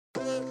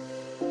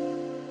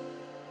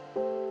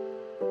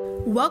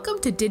Welcome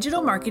to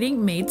Digital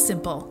Marketing Made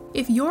Simple.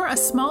 If you're a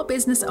small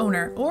business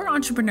owner or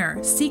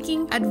entrepreneur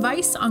seeking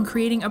advice on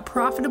creating a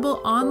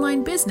profitable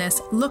online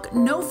business, look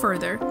no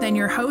further than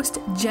your host,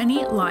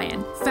 Jenny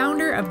Lyon,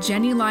 founder of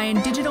Jenny Lyon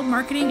Digital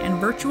Marketing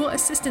and Virtual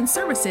Assistant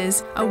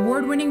Services,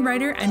 award-winning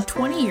writer and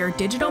 20-year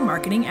digital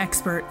marketing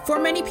expert. For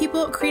many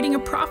people, creating a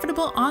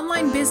profitable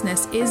online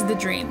business is the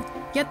dream,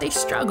 yet they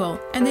struggle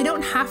and they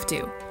don't have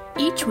to.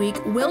 Each week,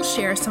 we'll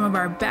share some of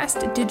our best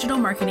digital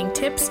marketing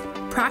tips,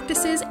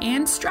 practices,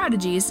 and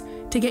strategies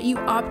to get you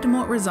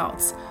optimal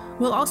results.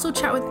 We'll also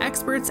chat with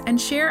experts and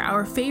share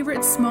our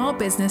favorite small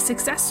business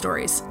success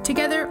stories.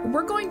 Together,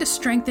 we're going to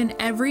strengthen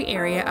every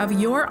area of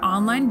your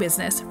online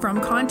business, from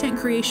content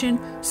creation,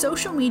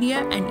 social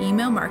media, and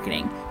email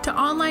marketing, to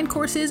online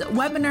courses,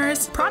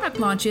 webinars, product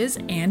launches,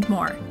 and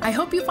more. I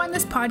hope you find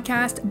this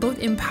podcast both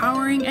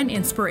empowering and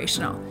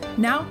inspirational.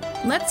 Now,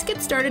 let's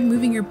get started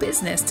moving your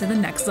business to the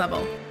next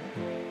level.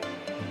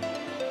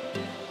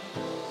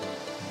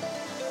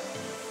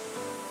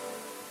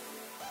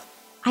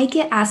 I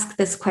get asked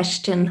this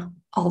question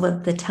all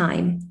of the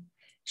time.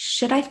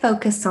 Should I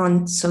focus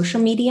on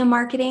social media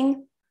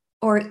marketing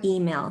or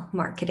email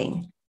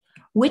marketing?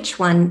 Which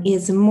one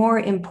is more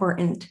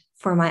important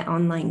for my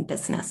online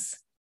business?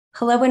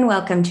 Hello and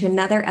welcome to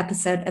another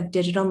episode of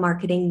Digital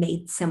Marketing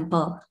Made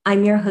Simple.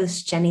 I'm your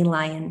host, Jenny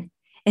Lyon,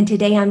 and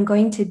today I'm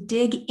going to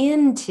dig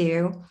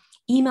into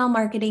email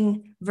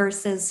marketing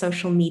versus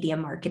social media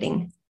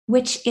marketing.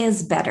 Which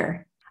is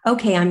better?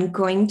 Okay, I'm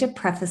going to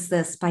preface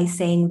this by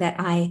saying that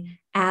I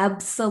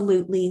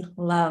absolutely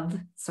love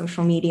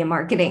social media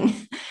marketing.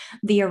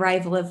 The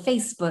arrival of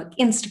Facebook,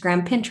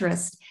 Instagram,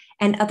 Pinterest,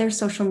 and other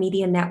social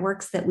media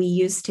networks that we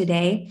use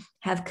today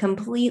have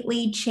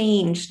completely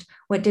changed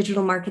what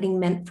digital marketing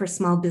meant for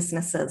small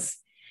businesses.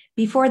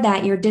 Before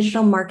that, your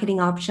digital marketing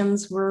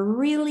options were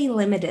really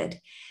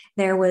limited.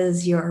 There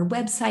was your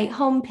website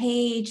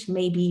homepage,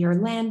 maybe your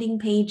landing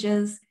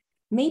pages,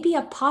 maybe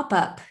a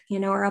pop-up,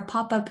 or a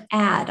pop-up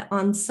ad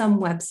on some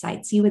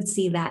websites. You would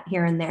see that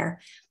here and there,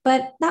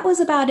 but that was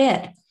about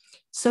it.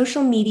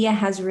 Social media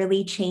has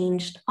really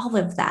changed all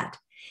of that.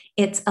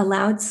 It's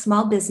allowed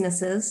small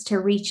businesses to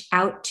reach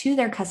out to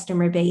their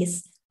customer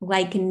base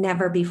like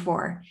never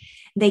before.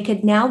 They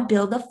could now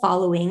build a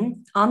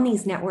following on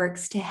these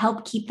networks to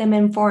help keep them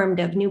informed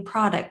of new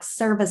products,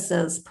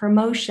 services,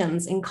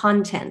 promotions, and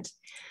content.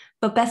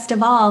 But best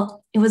of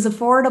all, it was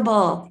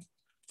affordable.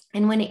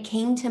 And when it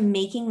came to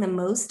making the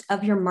most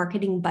of your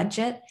marketing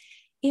budget,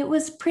 it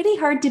was pretty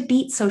hard to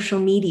beat social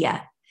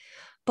media.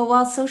 But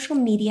while social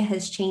media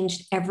has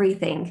changed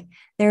everything,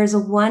 there's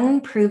one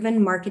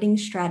proven marketing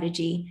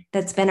strategy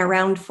that's been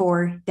around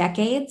for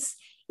decades,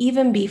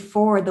 even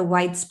before the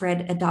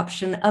widespread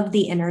adoption of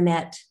the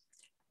internet: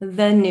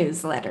 the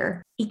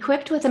newsletter.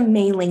 Equipped with a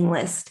mailing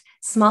list,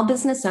 small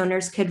business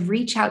owners could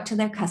reach out to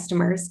their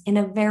customers in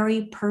a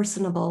very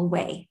personable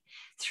way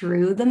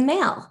through the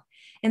mail.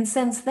 And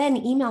since then,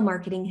 email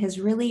marketing has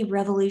really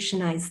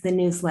revolutionized the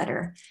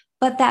newsletter.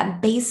 But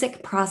that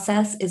basic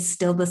process is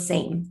still the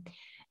same.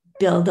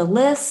 Build a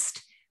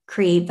list,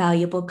 create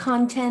valuable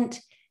content,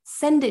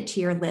 send it to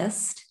your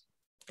list.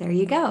 There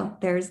you go.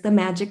 There's the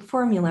magic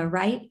formula,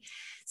 right?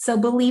 So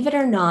believe it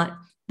or not,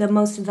 the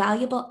most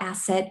valuable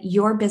asset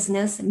your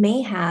business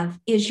may have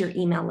is your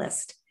email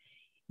list.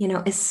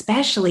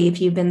 Especially if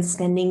you've been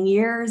spending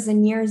years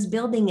and years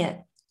building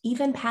it,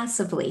 even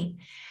passively.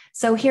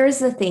 So here's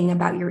the thing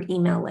about your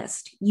email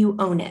list. You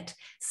own it.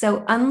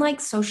 So unlike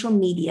social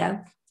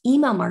media,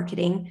 email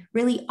marketing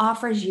really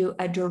offers you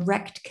a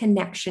direct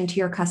connection to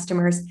your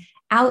customers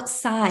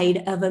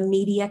outside of a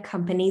media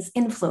company's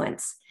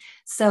influence.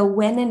 So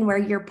when and where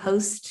your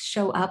posts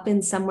show up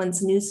in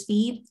someone's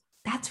newsfeed,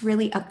 that's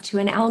really up to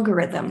an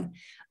algorithm.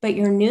 But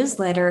your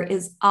newsletter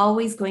is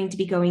always going to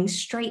be going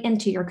straight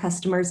into your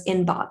customer's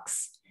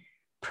inbox,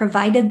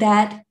 provided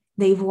that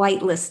they've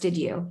whitelisted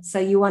you. So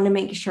you want to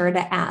make sure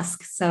to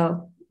ask.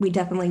 So we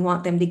definitely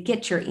want them to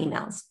get your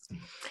emails.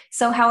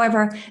 So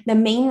however, the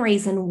main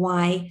reason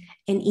why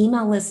an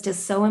email list is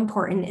so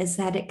important is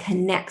that it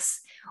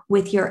connects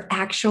with your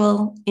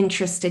actual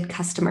interested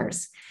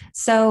customers.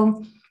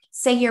 So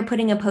say you're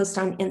putting a post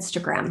on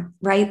Instagram,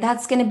 right?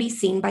 That's going to be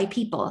seen by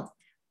people.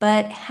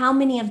 But how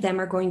many of them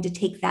are going to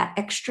take that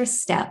extra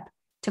step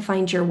to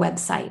find your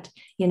website?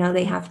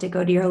 They have to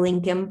go to your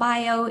link in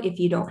bio. If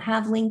you don't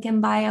have link in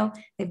bio,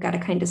 they've got to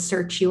kind of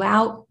search you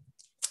out.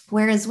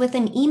 Whereas with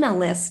an email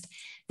list,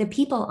 the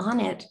people on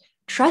it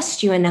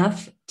trust you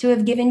enough to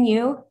have given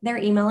you their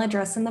email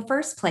address in the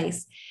first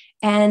place.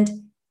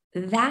 And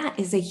that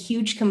is a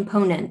huge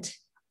component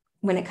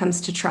when it comes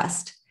to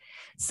trust.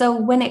 So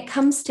when it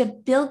comes to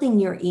building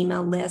your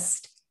email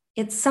list,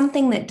 it's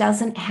something that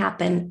doesn't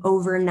happen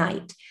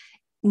overnight.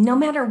 No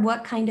matter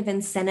what kind of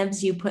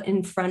incentives you put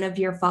in front of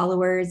your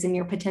followers and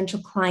your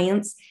potential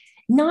clients,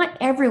 not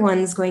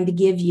everyone's going to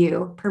give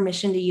you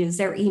permission to use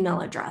their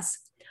email address.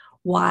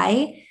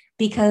 Why?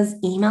 Because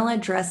email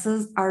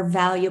addresses are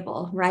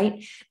valuable,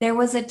 right? There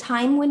was a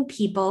time when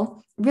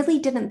people really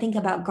didn't think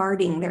about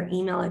guarding their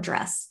email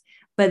address,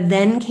 but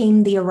then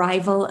came the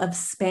arrival of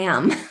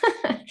spam.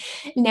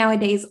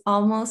 Nowadays,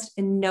 almost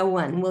no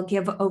one will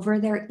give over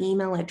their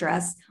email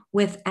address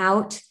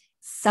without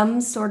some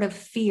sort of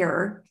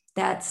fear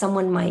that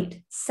someone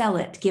might sell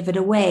it, give it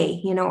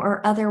away,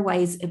 or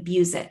otherwise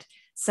abuse it.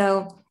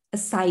 So a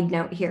side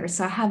note here.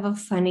 So I have a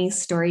funny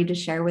story to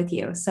share with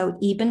you. So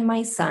even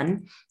my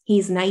son,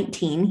 he's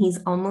 19, he's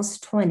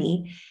almost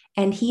 20,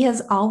 and he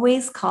has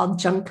always called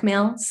junk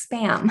mail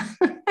spam.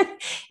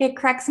 It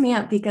cracks me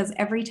up because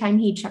every time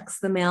he checks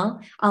the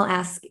mail, I'll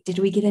ask, did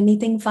we get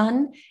anything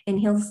fun? And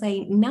he'll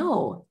say,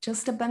 no,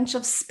 just a bunch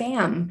of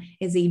spam,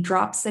 as he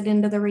drops it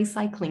into the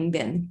recycling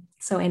bin.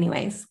 So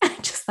anyways, I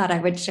just thought I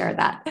would share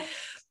that.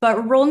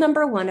 But rule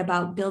number one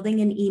about building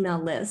an email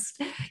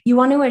list, you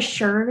want to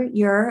assure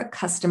your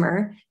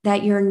customer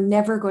that you're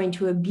never going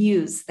to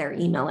abuse their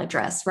email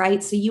address,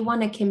 right? So you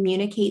want to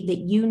communicate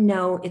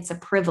that it's a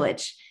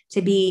privilege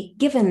to be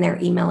given their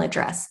email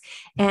address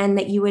and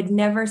that you would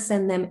never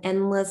send them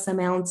endless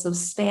amounts of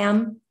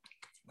spam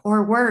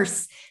or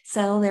worse,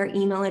 sell their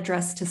email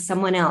address to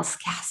someone else.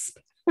 Gasp.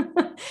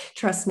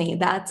 Trust me,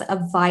 that's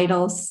a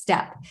vital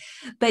step.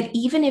 But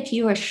even if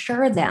you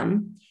assure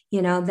them,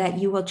 that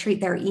you will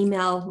treat their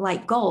email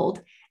like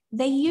gold,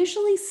 they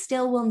usually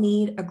still will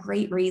need a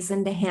great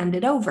reason to hand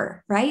it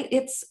over, right?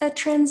 It's a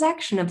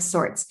transaction of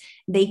sorts.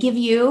 They give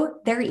you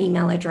their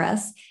email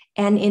address,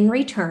 and in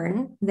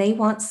return, they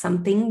want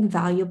something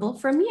valuable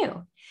from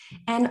you.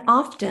 And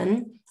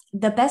often,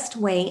 the best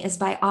way is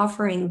by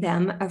offering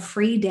them a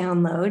free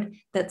download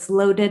that's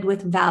loaded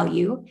with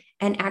value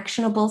and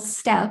actionable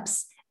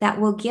steps that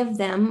will give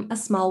them a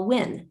small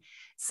win.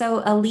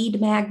 So a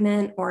lead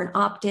magnet or an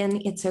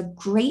opt-in, it's a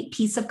great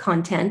piece of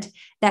content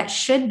that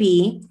should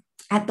be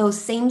at those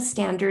same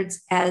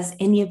standards as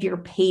any of your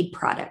paid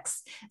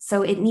products.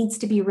 So it needs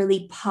to be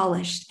really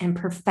polished and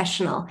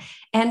professional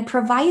and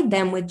provide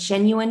them with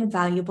genuine,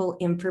 valuable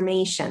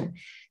information.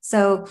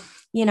 So,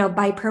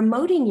 by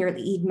promoting your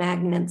lead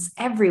magnets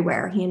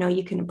everywhere,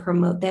 you can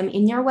promote them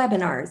in your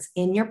webinars,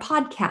 in your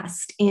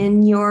podcast,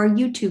 in your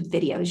YouTube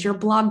videos, your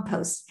blog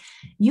posts.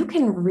 You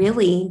can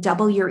really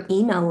double your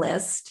email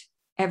list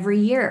every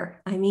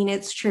year. I mean,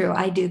 it's true.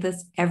 I do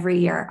this every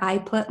year. I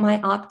put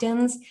my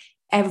opt-ins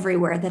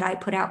everywhere that I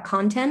put out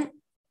content,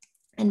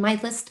 and my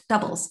list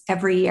doubles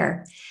every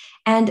year.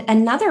 And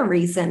another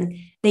reason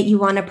that you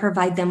want to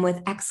provide them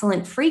with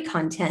excellent free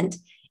content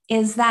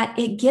is that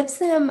it gives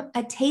them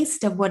a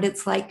taste of what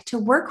it's like to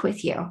work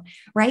with you,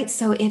 right?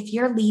 So if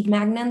your lead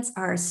magnets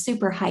are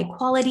super high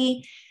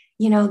quality,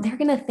 they're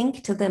going to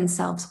think to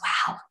themselves,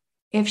 wow,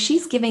 if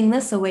she's giving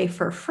this away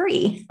for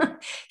free,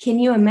 can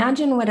you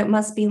imagine what it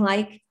must be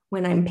like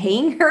when I'm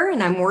paying her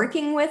and I'm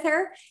working with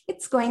her?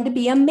 It's going to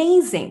be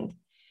amazing.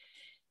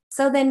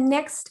 So then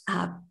next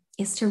up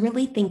is to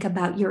really think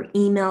about your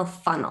email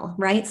funnel,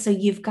 right? So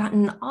you've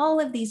gotten all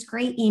of these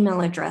great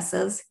email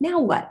addresses. Now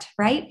what,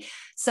 right?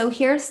 So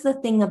here's the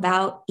thing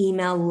about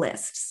email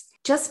lists.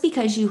 Just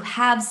because you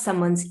have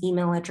someone's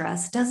email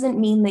address doesn't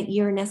mean that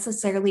you're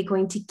necessarily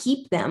going to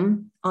keep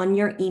them on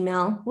your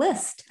email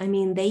list. I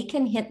mean, they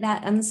can hit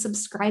that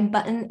unsubscribe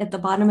button at the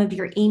bottom of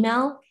your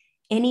email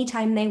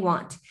anytime they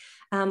want,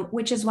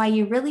 which is why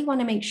you really want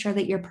to make sure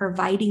that you're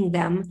providing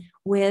them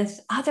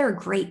with other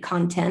great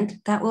content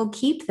that will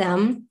keep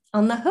them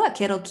on the hook.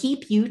 It'll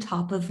keep you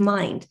top of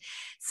mind.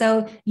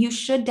 So you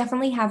should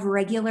definitely have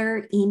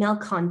regular email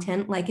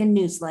content like a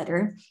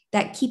newsletter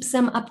that keeps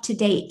them up to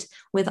date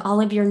with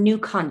all of your new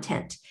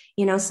content.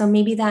 So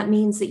maybe that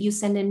means that you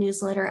send a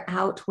newsletter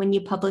out when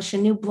you publish a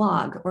new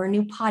blog or a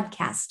new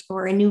podcast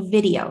or a new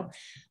video.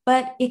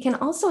 But it can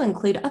also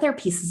include other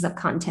pieces of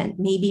content,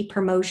 maybe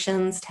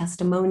promotions,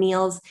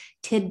 testimonials,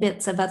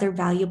 tidbits of other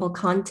valuable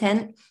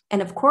content,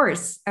 and of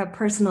course, a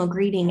personal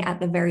greeting at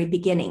the very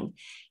beginning.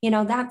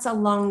 That's a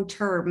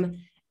long-term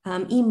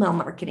email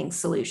marketing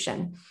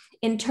solution.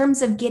 In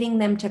terms of getting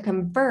them to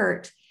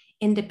convert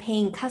into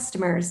paying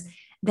customers,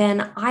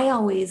 then I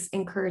always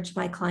encourage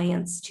my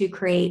clients to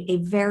create a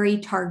very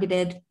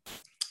targeted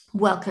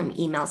welcome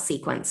email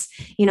sequence,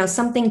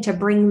 something to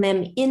bring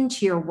them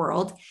into your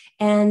world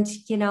and,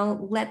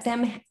 let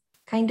them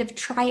kind of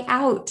try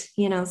out,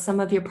 some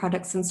of your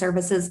products and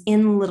services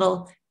in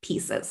little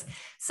pieces.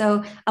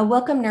 So a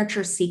welcome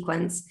nurture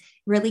sequence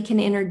really can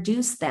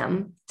introduce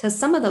them to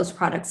some of those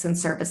products and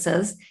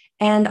services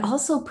and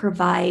also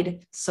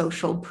provide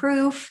social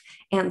proof,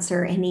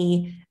 answer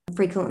any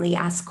frequently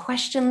asked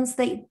questions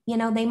that,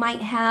 they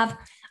might have,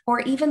 or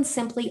even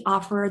simply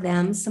offer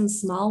them some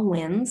small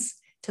wins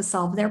to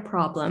solve their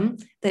problem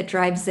that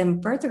drives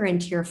them further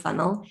into your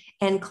funnel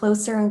and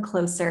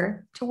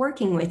closer to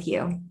working with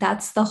you.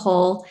 That's the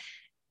whole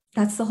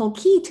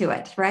key to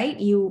it, right?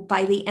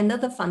 By the end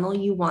of the funnel,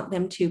 you want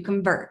them to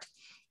convert.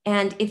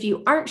 And if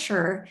you aren't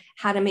sure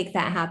how to make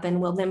that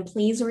happen, well, then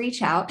please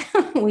reach out.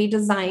 We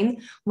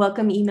design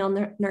welcome email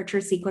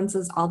nurture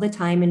sequences all the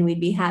time, and we'd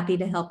be happy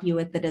to help you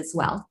with it as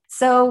well.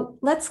 So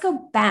let's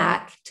go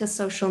back to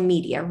social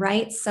media,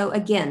 right? So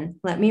again,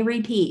 let me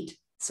repeat.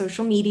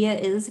 Social media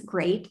is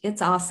great. It's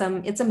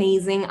awesome. It's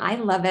amazing. I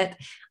love it.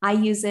 I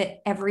use it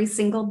every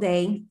single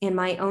day in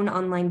my own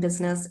online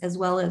business, as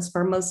well as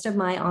for most of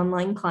my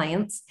online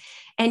clients.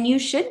 And you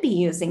should be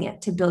using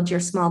it to build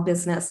your small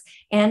business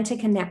and to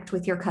connect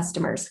with your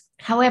customers.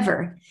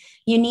 However,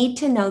 you need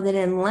to know that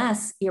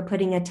unless you're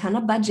putting a ton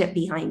of budget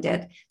behind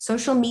it,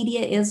 social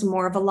media is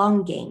more of a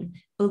long game.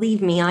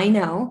 Believe me, I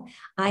know.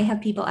 I have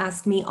people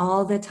ask me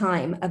all the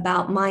time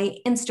about my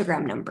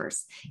Instagram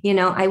numbers.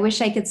 I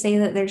wish I could say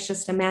that there's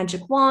just a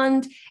magic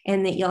wand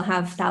and that you'll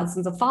have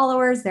thousands of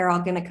followers. They're all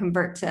going to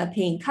convert to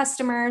paying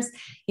customers.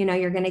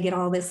 You're going to get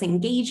all this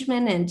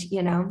engagement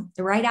and,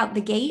 right out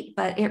the gate,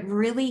 but it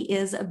really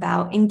is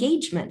about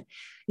engagement.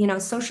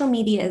 Social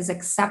media is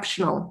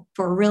exceptional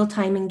for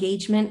real-time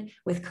engagement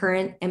with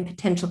current and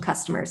potential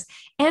customers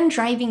and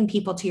driving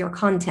people to your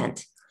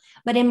content.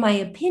 But in my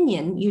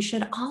opinion, you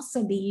should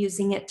also be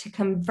using it to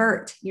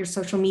convert your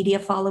social media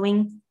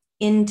following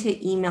into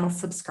email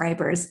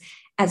subscribers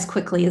as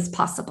quickly as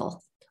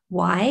possible.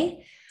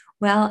 Why?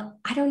 Well,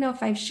 I don't know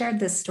if I've shared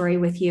this story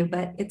with you,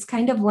 but it's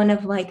kind of one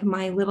of like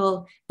my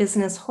little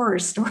business horror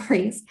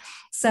stories.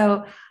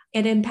 So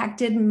it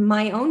impacted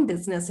my own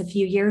business a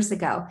few years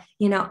ago.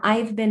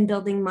 I've been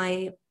building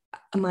my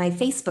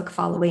Facebook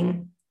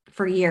following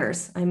for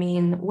years. I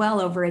mean,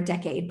 well over a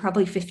decade,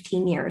 probably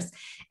 15 years.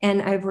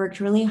 And I've worked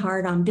really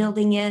hard on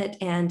building it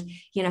and,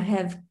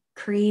 have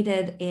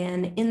created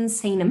an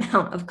insane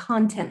amount of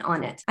content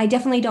on it. I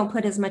definitely don't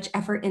put as much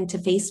effort into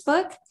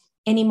Facebook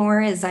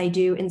anymore as I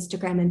do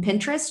Instagram and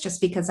Pinterest, just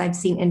because I've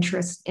seen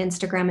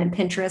Instagram and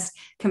Pinterest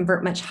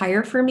convert much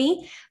higher for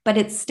me, but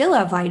it's still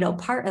a vital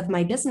part of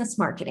my business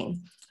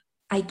marketing.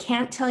 I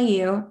can't tell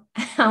you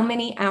how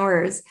many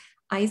hours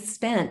I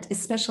spent,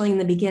 especially in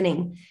the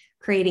beginning,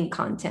 creating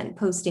content,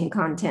 posting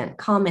content,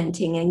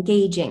 commenting,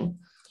 engaging.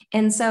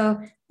 And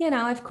so,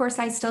 of course,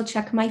 I still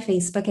check my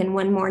Facebook. And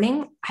one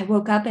morning I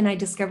woke up and I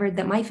discovered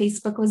that my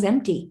Facebook was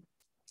empty.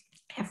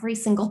 Every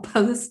single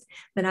post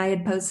that I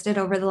had posted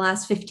over the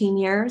last 15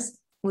 years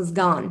was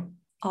gone.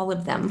 All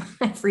of them,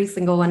 every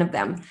single one of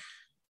them.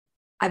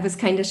 I was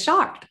kind of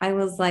shocked. I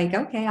was like,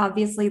 okay,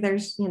 obviously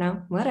there's,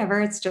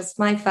 whatever. It's just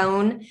my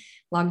phone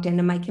logged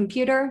into my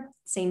computer.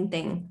 Same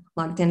thing.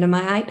 Logged into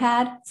my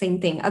iPad,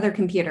 same thing. Other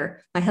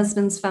computer, my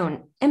husband's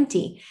phone,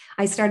 empty.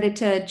 I started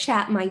to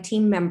chat my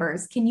team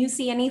members. Can you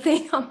see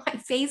anything on my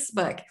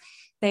Facebook?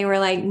 They were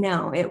like,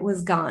 no, it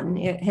was gone.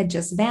 It had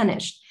just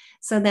vanished.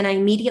 So then I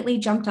immediately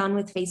jumped on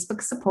with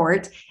Facebook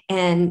support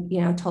and,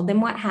 told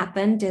them what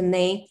happened, and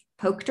they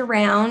poked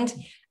around.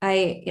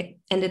 I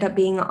ended up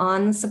being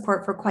on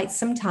support for quite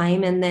some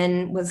time and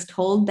then was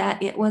told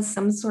that it was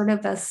some sort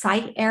of a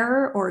site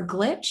error or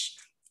glitch.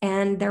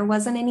 And there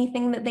wasn't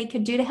anything that they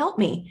could do to help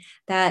me,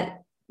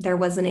 that there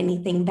wasn't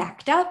anything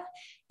backed up,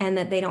 and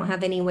that they don't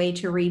have any way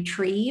to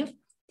retrieve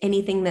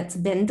anything that's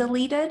been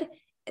deleted,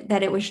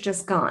 that it was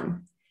just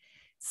gone.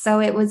 So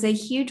it was a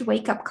huge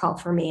wake-up call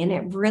for me, and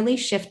it really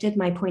shifted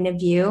my point of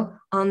view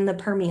on the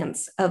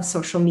permanence of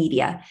social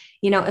media.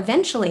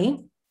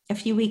 Eventually, a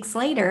few weeks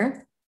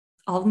later,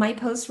 all of my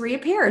posts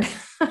reappeared,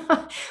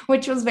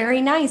 which was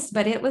very nice,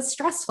 but it was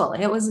stressful.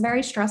 It was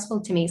very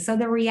stressful to me. So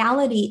the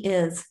reality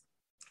is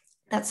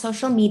that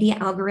social media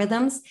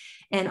algorithms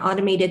and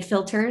automated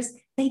filters,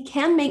 they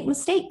can make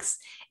mistakes.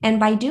 And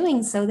by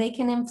doing so, they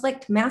can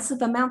inflict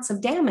massive amounts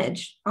of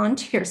damage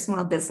onto your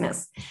small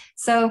business.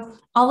 So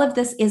all of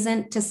this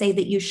isn't to say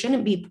that you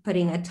shouldn't be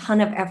putting a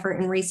ton of effort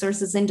and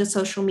resources into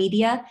social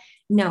media.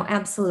 No,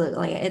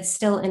 absolutely. It's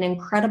still an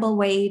incredible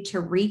way to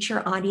reach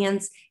your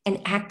audience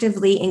and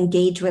actively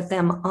engage with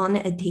them on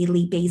a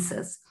daily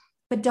basis.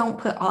 But don't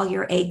put all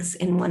your eggs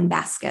in one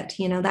basket.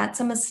 That's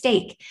a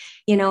mistake,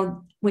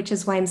 which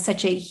is why I'm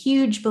such a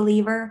huge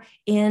believer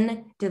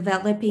in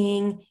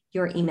developing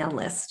your email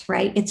list,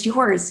 right? It's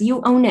yours.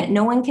 You own it.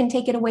 No one can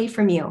take it away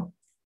from you.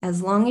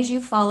 As long as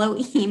you follow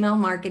email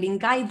marketing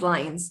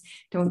guidelines,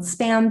 don't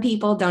spam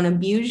people, don't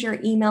abuse your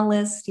email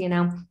list,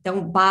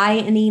 don't buy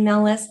an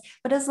email list.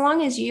 But as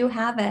long as you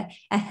have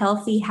a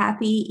healthy,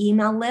 happy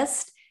email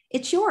list,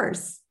 it's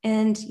yours.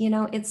 And,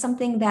 it's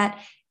something that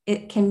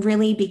it can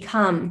really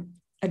become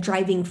a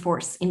driving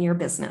force in your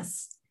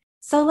business.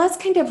 So let's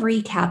kind of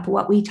recap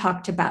what we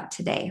talked about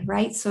today,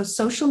 right? So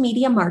social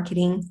media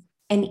marketing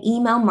and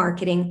email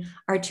marketing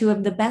are two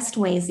of the best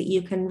ways that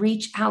you can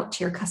reach out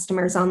to your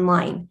customers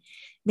online.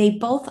 They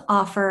both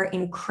offer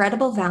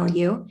incredible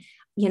value,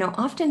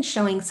 often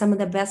showing some of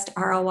the best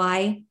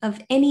ROI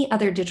of any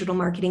other digital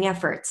marketing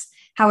efforts.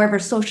 However,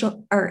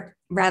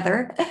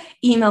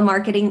 email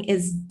marketing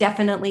is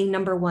definitely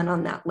number one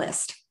on that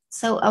list.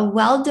 So a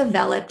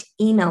well-developed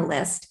email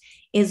list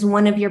is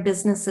one of your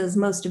business's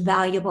most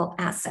valuable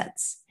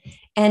assets.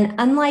 And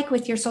unlike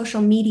with your social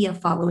media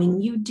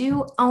following, you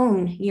do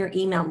own your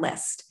email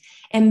list.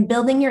 And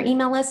building your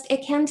email list,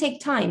 it can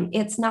take time.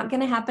 It's not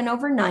going to happen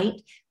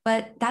overnight,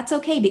 but that's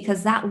okay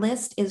because that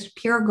list is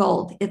pure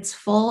gold. It's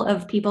full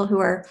of people who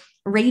are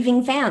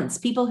raving fans,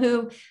 people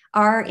who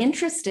are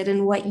interested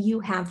in what you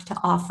have to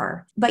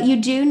offer. But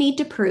you do need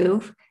to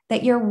prove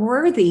that you're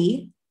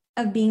worthy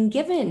of being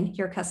given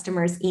your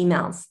customers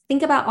emails.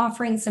 Think about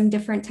offering some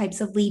different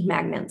types of lead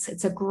magnets.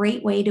 It's a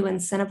great way to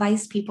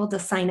incentivize people to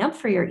sign up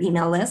for your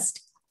email list.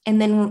 And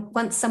then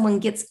once someone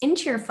gets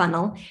into your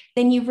funnel,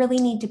 then you really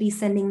need to be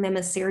sending them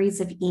a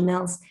series of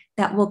emails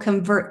that will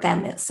convert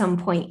them at some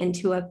point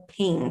into a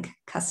paying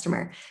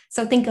customer.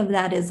 So think of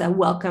that as a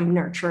welcome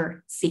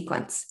nurture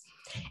sequence.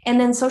 And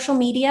then social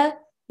media,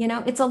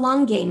 it's a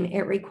long game.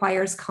 It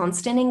requires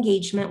constant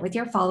engagement with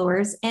your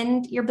followers,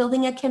 and you're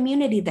building a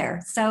community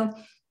there. So,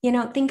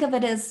 think of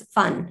it as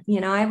fun.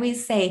 I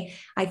always say,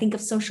 I think of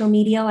social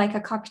media like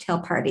a cocktail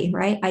party,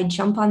 right? I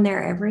jump on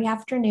there every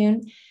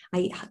afternoon.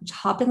 I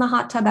hop in the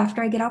hot tub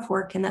after I get off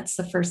work. And that's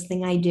the first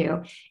thing I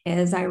do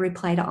is I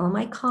reply to all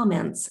my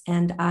comments,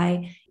 and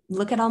I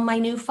look at all my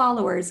new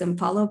followers and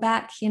follow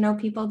back,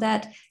 people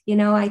that,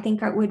 I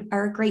think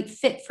are a great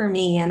fit for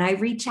me. And I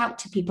reach out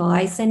to people.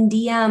 I send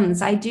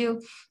DMs. I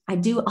do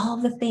all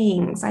the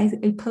things. I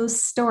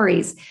post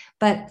stories,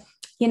 but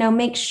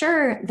make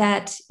sure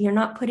that you're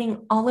not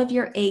putting all of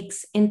your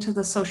eggs into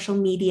the social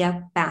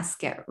media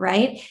basket,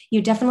 right?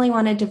 You definitely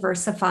want to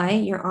diversify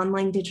your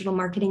online digital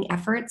marketing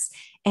efforts.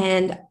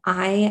 And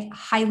I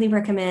highly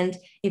recommend,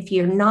 if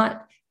you're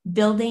not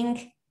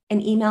building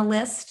an email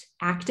list,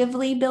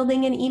 actively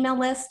building an email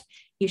list,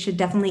 you should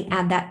definitely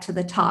add that to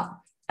the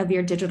top of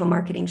your digital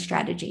marketing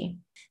strategy.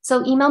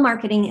 So email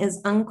marketing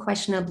is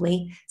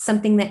unquestionably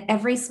something that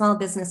every small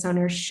business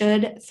owner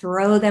should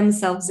throw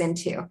themselves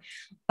into.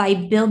 By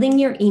building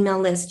your email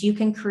list, you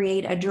can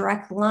create a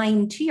direct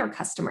line to your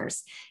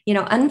customers,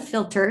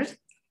 unfiltered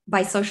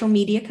by social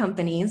media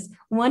companies.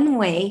 One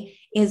way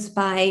is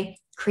by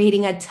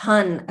creating a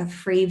ton of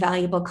free,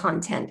 valuable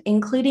content,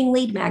 including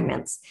lead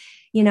magnets.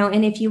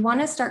 And if you want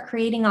to start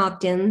creating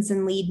opt-ins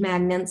and lead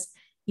magnets,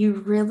 you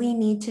really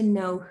need to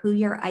know who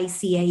your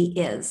ICA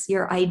is,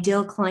 your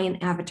ideal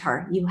client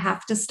avatar. You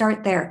have to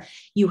start there.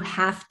 You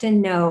have to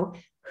know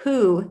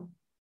who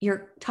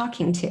you're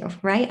talking to,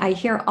 right? I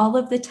hear all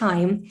of the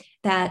time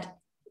that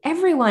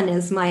everyone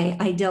is my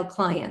ideal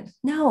client.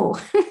 No,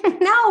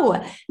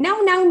 no,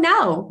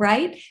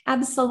 right?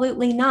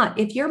 Absolutely not.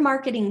 If you're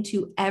marketing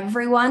to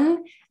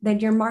everyone, then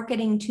you're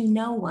marketing to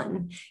no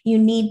one. You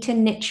need to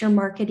niche your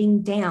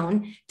marketing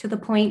down to the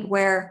point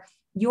where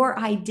your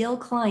ideal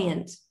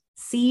client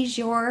sees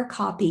your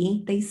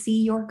copy, they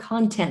see your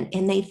content,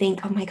 and they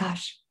think, oh my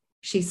gosh,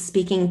 she's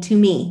speaking to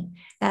me.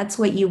 That's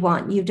what you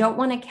want. You don't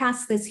want to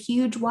cast this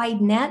huge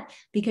wide net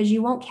because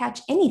you won't catch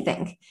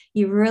anything.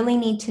 You really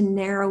need to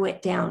narrow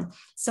it down.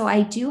 So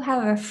I do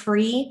have a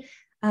free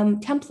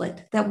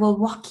template that will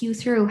walk you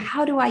through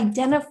how to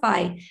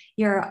identify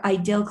your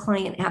ideal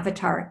client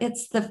avatar.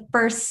 It's the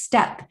first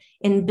step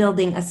in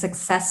building a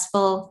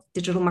successful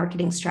digital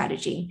marketing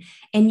strategy.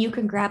 And you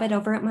can grab it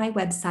over at my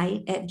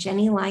website at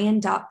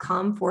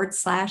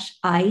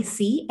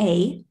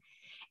jennylyon.com/ICA.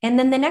 And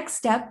then the next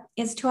step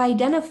is to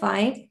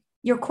identify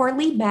your core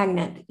lead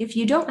magnet. If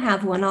you don't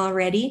have one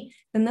already,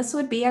 then this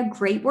would be a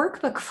great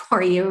workbook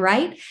for you,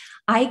 right?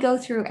 I go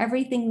through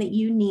everything that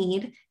you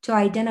need to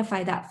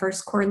identify that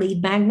first core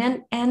lead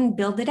magnet and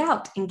build it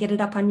out and get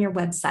it up on your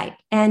website.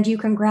 And you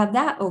can grab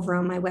that over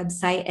on my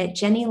website at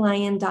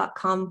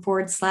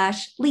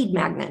jennylyon.com/lead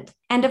magnet.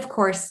 And of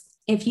course,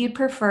 if you'd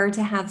prefer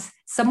to have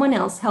someone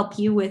else help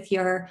you with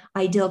your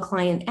ideal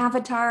client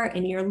avatar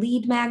and your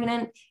lead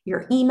magnet,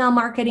 your email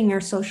marketing,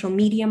 your social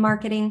media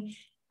marketing,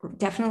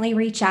 definitely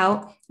reach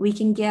out. We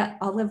can get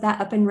all of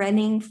that up and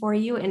running for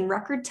you in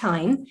record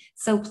time.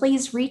 So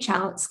please reach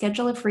out,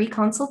 schedule a free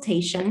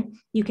consultation.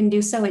 You can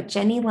do so at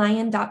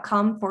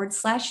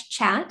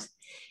jennylyon.com/chat.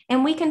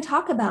 And we can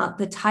talk about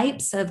the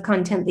types of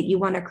content that you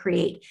want to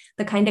create,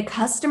 the kind of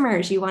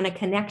customers you want to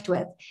connect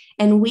with.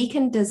 And we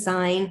can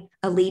design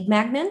a lead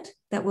magnet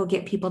that will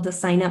get people to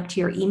sign up to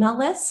your email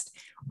list.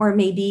 Or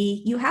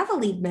maybe you have a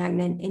lead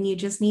magnet and you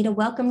just need a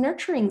welcome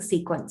nurturing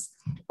sequence.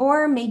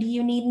 Or maybe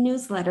you need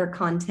newsletter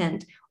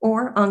content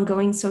or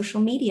ongoing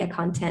social media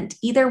content.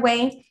 Either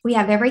way, we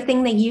have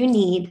everything that you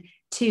need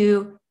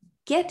to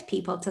get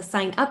people to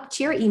sign up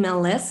to your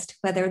email list,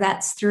 whether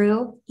that's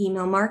through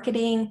email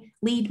marketing,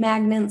 lead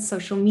magnets,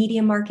 social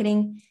media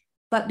marketing,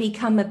 but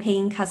become a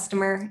paying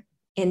customer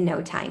in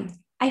no time.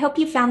 I hope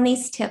you found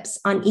these tips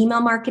on email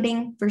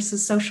marketing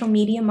versus social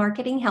media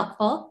marketing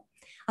helpful.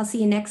 I'll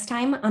see you next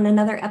time on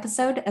another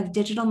episode of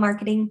Digital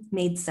Marketing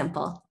Made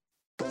Simple.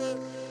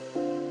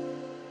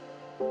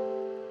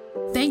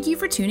 Thank you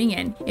for tuning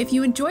in. If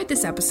you enjoyed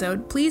this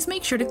episode, please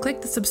make sure to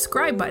click the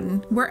subscribe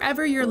button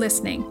wherever you're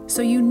listening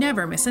so you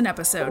never miss an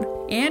episode.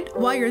 And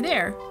while you're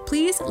there,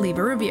 please leave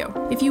a review.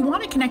 If you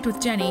want to connect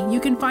with Jenny, you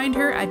can find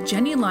her at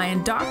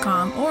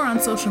jennylyon.com or on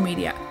social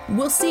media.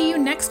 We'll see you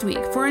next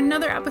week for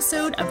another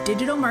episode of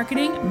Digital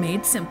Marketing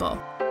Made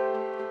Simple.